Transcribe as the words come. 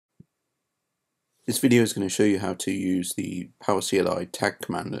This video is going to show you how to use the PowerCLI tag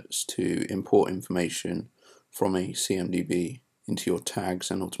commandlets to import information from a CMDB into your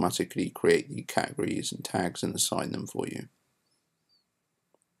tags and automatically create the categories and tags and assign them for you.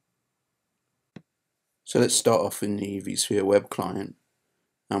 So let's start off in the vSphere web client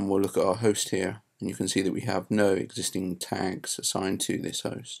and we'll look at our host here, and you can see that we have no existing tags assigned to this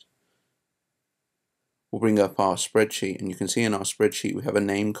host. We'll bring up our spreadsheet, and you can see in our spreadsheet we have a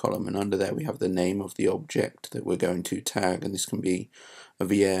name column, and under there we have the name of the object that we're going to tag, and this can be a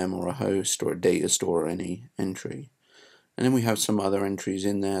VM or a host or a data store or any entry. And then we have some other entries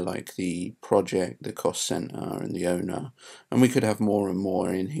in there like the project, the cost center, and the owner, and we could have more and more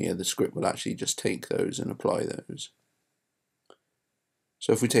in here. The script will actually just take those and apply those.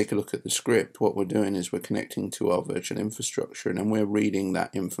 So if we take a look at the script, what we're doing is we're connecting to our virtual infrastructure, and then we're reading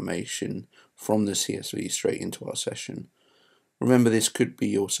that information from the CSV straight into our session. Remember, this could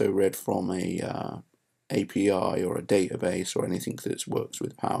be also read from a API or a database or anything that works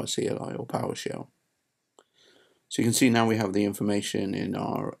with PowerCLI or PowerShell. So you can see now we have the information in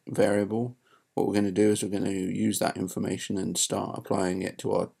our variable. What we're going to do is we're going to use that information and start applying it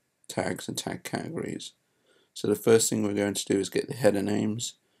to our tags and tag categories. So the first thing we're going to do is get the header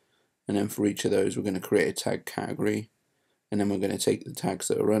names, and then for each of those we're going to create a tag category, and then we're going to take the tags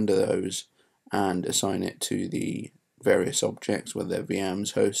that are under those and assign it to the various objects, whether they're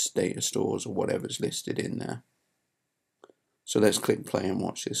VMs, hosts, data stores, or whatever's listed in there. So let's click play and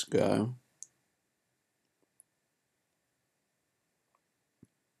watch this go.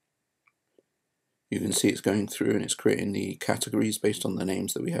 You can see it's going through and it's creating the categories based on the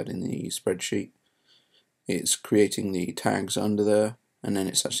names that we had in the spreadsheet. It's creating the tags under there, and then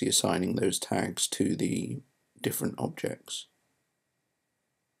it's actually assigning those tags to the different objects.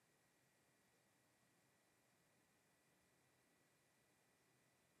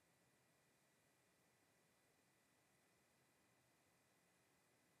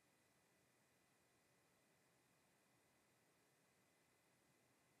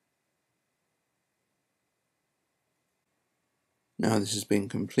 Now this has been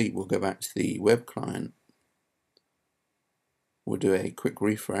complete, we'll go back to the web client. We'll do a quick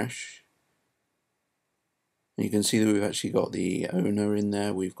refresh. And you can see that we've actually got the owner in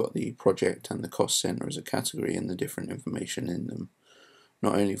there, we've got the project and the cost center as a category and the different information in them,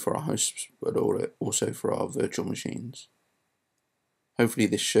 not only for our hosts but also for our virtual machines. Hopefully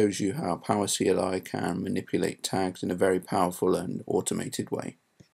this shows you how PowerCLI can manipulate tags in a very powerful and automated way.